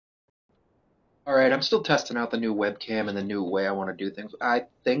All right, I'm still testing out the new webcam and the new way I want to do things. I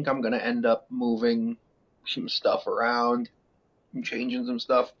think I'm gonna end up moving some stuff around and changing some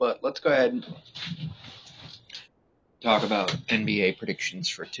stuff, but let's go ahead and talk about NBA predictions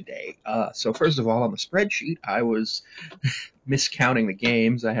for today. So first of all, on the spreadsheet, I was miscounting the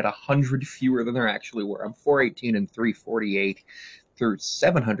games. I had 100 fewer than there actually were. I'm 418 and 348 through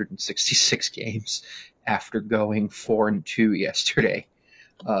 766 games after going 4-2 yesterday.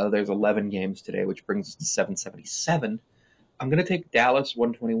 There's 11 games today, which brings us to 777. I'm going to take Dallas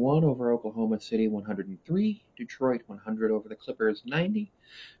 121 over Oklahoma City 103, Detroit 100 over the Clippers 90,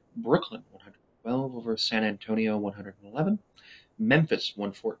 Brooklyn 112 over San Antonio 111, Memphis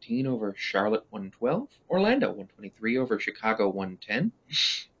 114 over Charlotte 112, Orlando 123 over Chicago 110,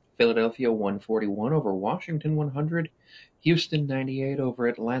 Philadelphia 141 over Washington 100, Houston 98 over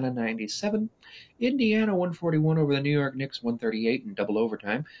Atlanta 97, Indiana 141 over the New York Knicks 138 in double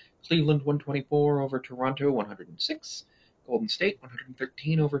overtime, Cleveland 124 over Toronto 106, Golden State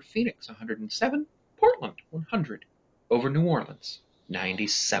 113 over Phoenix 107, Portland 100 over New Orleans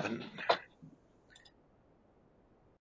 97.